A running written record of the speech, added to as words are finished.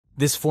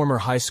This former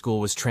high school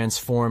was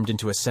transformed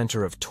into a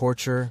center of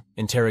torture,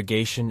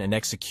 interrogation, and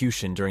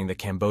execution during the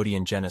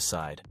Cambodian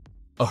genocide,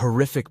 a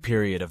horrific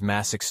period of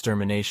mass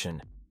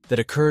extermination that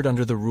occurred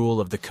under the rule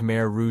of the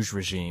Khmer Rouge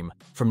regime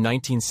from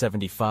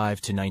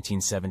 1975 to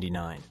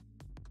 1979.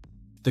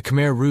 The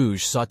Khmer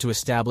Rouge sought to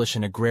establish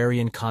an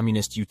agrarian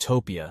communist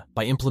utopia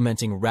by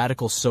implementing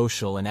radical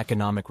social and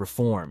economic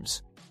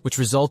reforms, which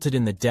resulted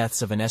in the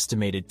deaths of an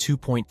estimated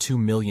 2.2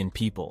 million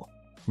people,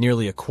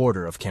 nearly a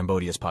quarter of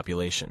Cambodia's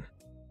population.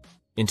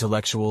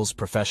 Intellectuals,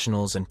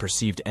 professionals, and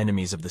perceived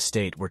enemies of the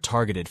state were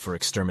targeted for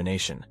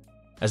extermination,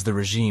 as the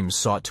regime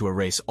sought to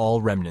erase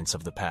all remnants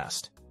of the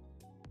past.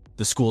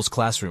 The school's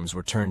classrooms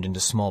were turned into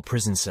small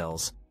prison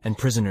cells, and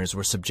prisoners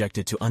were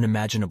subjected to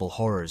unimaginable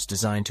horrors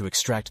designed to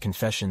extract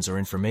confessions or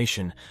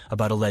information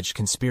about alleged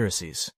conspiracies.